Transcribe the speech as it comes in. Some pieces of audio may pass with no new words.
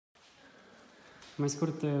Mai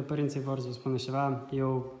scurt, părinții vor să spună ceva.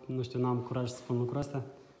 Eu, nu știu, n-am curaj să spun lucrul ăsta,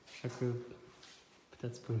 așa că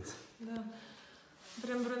puteți spuneți. Da. În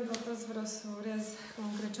primul rând, vă toți vreau să urez un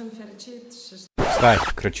Crăciun fericit și... Stai,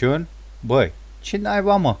 Crăciun? Băi, ce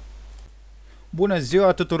naiba, mă? Bună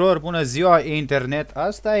ziua tuturor, bună ziua internet!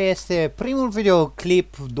 Asta este primul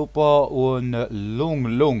videoclip după un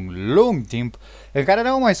lung timp în care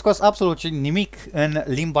n-am mai scos absolut nimic în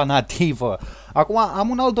limba nativă. Acum am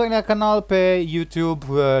un al doilea canal pe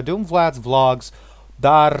YouTube de un vlogs,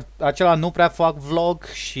 dar acela nu prea fac vlog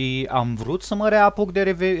și am vrut să mă reapuc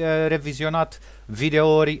de revizionat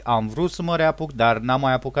videouri, am vrut să mă reapuc, dar n-am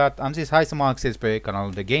mai apucat. Am zis hai să mă axez pe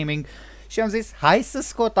canalul de gaming. Și am zis, hai să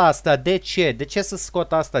scot asta. De ce? De ce să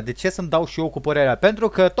scot asta? De ce să-mi dau și eu cu părerea? Pentru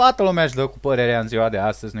că toată lumea își dă cu părerea în ziua de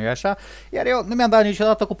astăzi, nu-i așa? Iar eu nu mi-am dat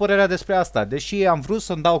niciodată cu părerea despre asta. Deși am vrut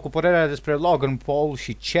să-mi dau cu părerea despre Logan Paul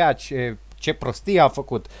și ce prostie a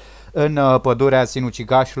făcut în pădurea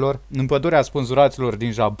sinucigașilor, în pădurea spânzuraților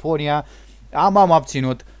din Japonia, m-am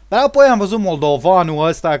abținut. Dar apoi am văzut moldovanul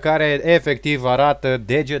ăsta care efectiv arată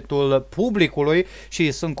degetul publicului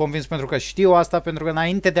și sunt convins pentru că știu asta, pentru că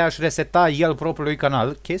înainte de a-și reseta el propriului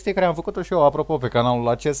canal, chestie care am făcut-o și eu apropo pe canalul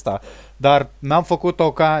acesta, dar n-am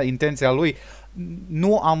făcut-o ca intenția lui,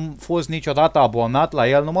 nu am fost niciodată abonat la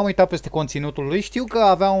el, nu m-am uitat peste conținutul lui, știu că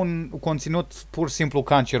avea un conținut pur și simplu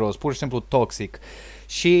canceros, pur și simplu toxic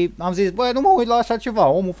și am zis, băi, nu mă uit la așa ceva,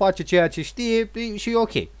 omul face ceea ce știe și e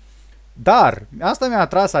ok. Dar asta mi-a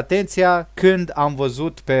atras atenția când am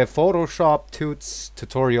văzut pe Photoshop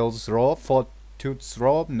Tutorials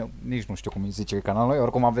Raw, nici nu știu cum îi zice canalul,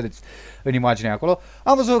 oricum am vedeți în imaginea acolo,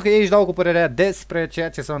 am văzut că ei își dau cu părerea despre ceea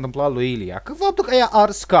ce s-a întâmplat lui Ilie, că faptul că i-a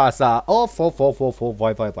ars casa,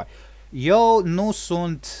 vai. Eu nu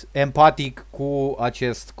sunt empatic cu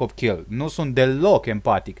acest copil, nu sunt deloc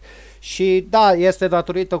empatic și da, este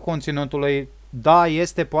datorită conținutului. Da,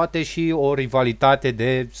 este poate și o rivalitate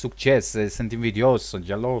de succes, sunt invidios, sunt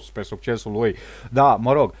gelos pe succesul lui, da,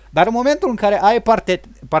 mă rog. Dar în momentul în care ai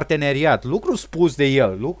parteneriat, lucru spus de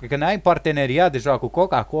el, când ai parteneriat deja cu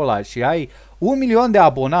Coca-Cola și ai 1 milion de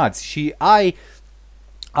abonați și ai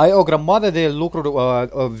o grămadă de lucruri,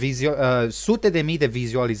 sute de mii de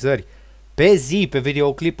vizualizări pe zi, pe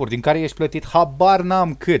videoclipuri din care ești plătit, habar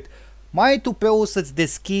n-am cât, mai ai tupeu să-ți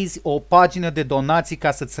deschizi o pagină de donații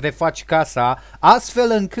ca să-ți refaci casa,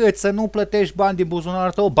 astfel încât să nu plătești bani din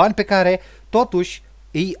buzunarul tău, bani pe care totuși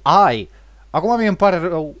îi ai. Acum mie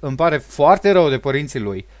îmi pare foarte rău de părinții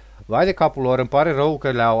lui. Vai de capul lor, îmi pare rău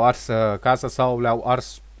că le-au ars casa sau le-au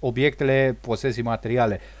ars obiectele, posesii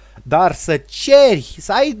materiale. Dar să ceri,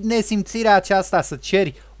 să ai nesimțirea aceasta, să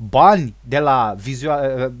ceri bani de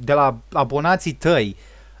la abonații tăi,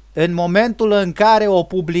 în momentul în care o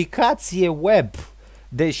publicație web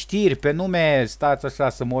de știri pe nume, stați așa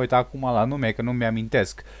să mă uit acum la nume că nu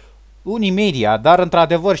mi-amintesc, Unimedia, dar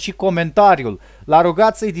într-adevăr și comentariul, l-a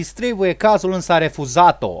rugat să-i distribuie cazul, însă a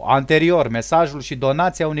refuzat-o, anterior mesajul și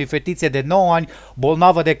donația unei fetițe de 9 ani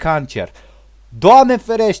bolnavă de cancer. Doamne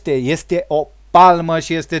ferește, este o palmă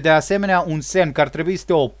și este de asemenea un semn că ar trebui să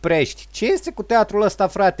te oprești. Ce este cu teatrul ăsta,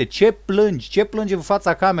 frate? Ce plângi în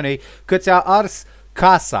fața camerei că ți-a ars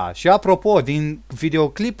casa? Și apropo, din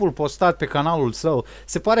videoclipul postat pe canalul său,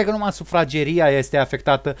 se pare că numai sufrageria este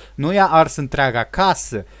afectată, nu i-a ars întreaga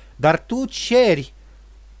casă, dar tu ceri.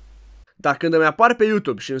 Dar când îmi apar pe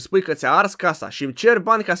YouTube și îmi spui că ți-a ars casa și îmi cer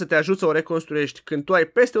bani ca să te ajut să o reconstruiești, când tu ai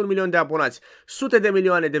peste 1 milion de abonați, sute de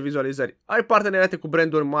milioane de vizualizări, ai parteneriate cu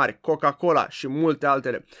branduri mari, Coca-Cola și multe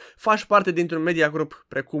altele, faci parte dintr-un media group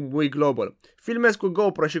precum We Global, filmezi cu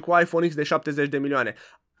GoPro și cu iPhone X de 70 de milioane,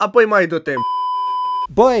 apoi mai dă-te.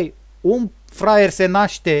 Băi, un fraier se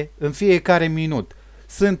naște în fiecare minut.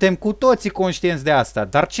 Suntem cu toții conștienți de asta,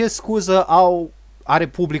 dar ce scuză are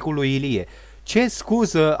publicul lui Ilie? Ce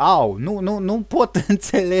scuză au? Nu pot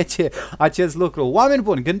înțelege acest lucru. Oameni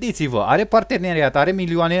buni, gândiți-vă, are parteneriat, are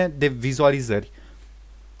milioane de vizualizări,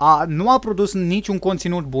 nu a produs niciun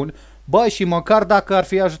conținut bun, bă, și măcar dacă ar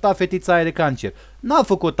fi ajutat fetița aia de cancer. N-a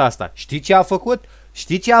făcut asta. Știi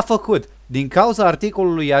ce a făcut? Din cauza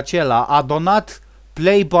articolului acela a donat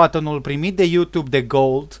play button-ul primit de YouTube de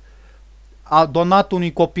Gold, a donat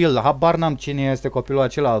unui copil, habar n-am cine este copilul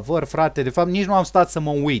acela, văr, frate, de fapt nici nu am stat să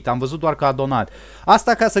mă uit, am văzut doar că a donat.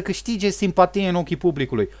 Asta ca să câștige simpatie în ochii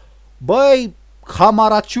publicului. Băi,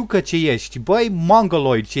 hamaraciucă ce ești, băi,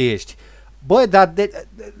 mongoloid ce ești. Băi, dar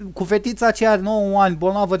cu fetița aceea de 9 ani,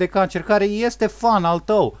 bolnavă de cancer, care este fan al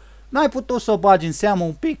tău, n-ai putut să o bagi în seamă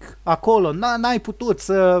un pic acolo, n-ai putut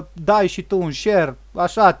să dai și tu un share,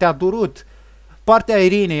 așa, te-a durut. Partea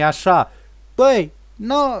Irinei, așa, băi,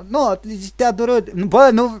 nu, te-a durut, bă,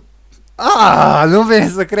 nu, Nu vine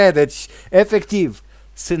să credeți. Efectiv,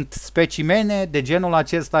 sunt specimene de genul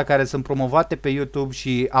acesta care sunt promovate pe YouTube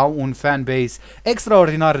și au un fanbase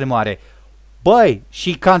extraordinar de mare. Băi,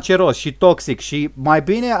 și canceros, și toxic, și mai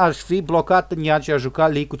bine aș fi blocat în ea și a jucat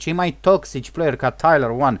League cu cei mai toxici player ca Tyler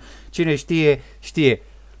One. Cine știe, știe.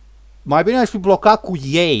 Mai bine aș fi blocat cu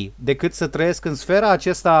ei decât să trăiesc în sfera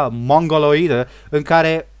acesta mongoloidă în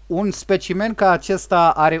care un specimen ca acesta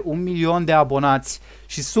are 1 milion de abonați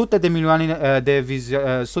și sute de milioane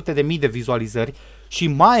sute de mii de vizualizări și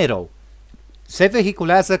mai rău. Se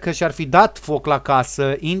vehiculează că și-ar fi dat foc la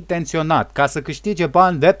casă intenționat ca să câștige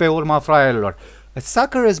bani de pe urma fraierilor. A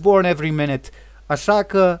sucker is born every minute. Așa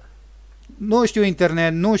că nu știu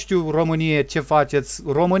internet, nu știu Românie, ce faceți.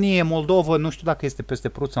 Românie, Moldova, nu știu dacă este peste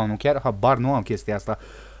Prut sau nu, chiar habar nu am chestia asta.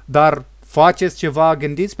 Dar faceți ceva,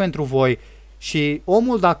 gândiți pentru voi. Și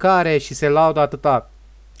omul dacă are și se laudă atâta,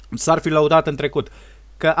 s-ar fi laudat în trecut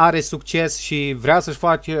că are succes și vrea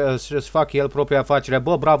să-și facă el propria afacere.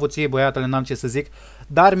 Bă, bravo ție, băiatele, n-am ce să zic.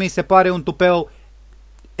 Dar mi se pare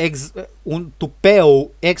un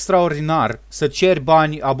tupeu extraordinar să ceri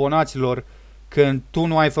bani abonaților când tu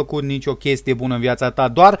nu ai făcut nicio chestie bună în viața ta.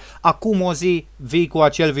 Doar acum o zi vii cu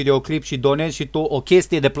acel videoclip și donezi și tu o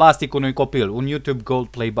chestie de plastic unui copil. Un YouTube Gold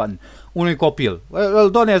Play Button. Unui copil.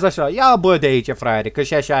 Îl donezi așa. Ia bă de aici, fraiere, că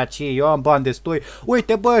și așa eu am bani destui.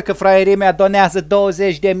 Uite bă că fraierii mea donează 20.000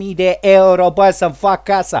 de euro, bă, să-mi fac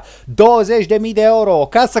casa. 20.000 de euro. O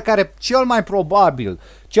casă care cel mai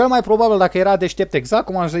probabil dacă era deștept, exact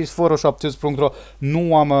cum am zis photoshop.ro,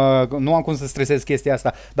 nu am cum să stresez chestia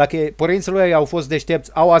asta. Dacă părinții lui au fost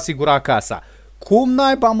deștepți, au asigurat casa. Cum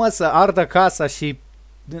naiba mă să ardă casa și...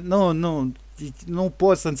 Nu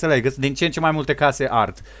pot să înțeleg. Din ce în ce mai multe case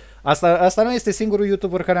ard. Asta nu este singurul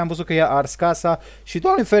YouTuber care am văzut că i-a ars casa și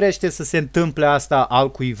Doamne ferește să se întâmple asta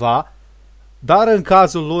al cuiva. Dar în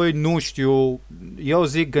cazul lui, nu știu, eu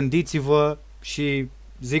zic gândiți-vă și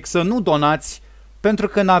zic să nu donați pentru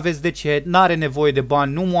că n-aveți de ce, n-are nevoie de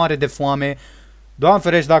bani, nu moare de foame. Doamne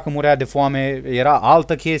ferește dacă murea de foame, era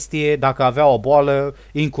altă chestie, dacă avea o boală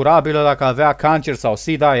incurabilă, dacă avea cancer sau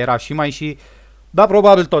sida, era și mai și... Dar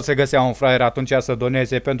probabil tot se găsea un fraier atunci să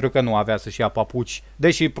doneze pentru că nu avea să-și ia papuci,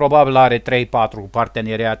 deși probabil are 3-4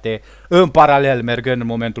 parteneriate în paralel mergând în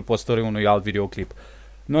momentul postării unui alt videoclip.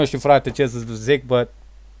 Nu știu frate ce să zic, but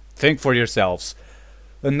think for yourselves.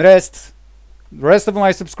 În rest of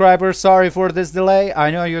my subscribers, sorry for this delay.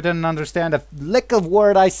 I know you didn't understand a lick of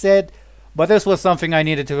word I said, but this was something I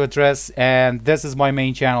needed to address and this is my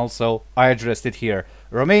main channel, so I addressed it here.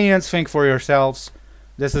 Romanians, think for yourselves.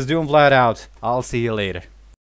 This is Doom Vlad out. I'll see you later.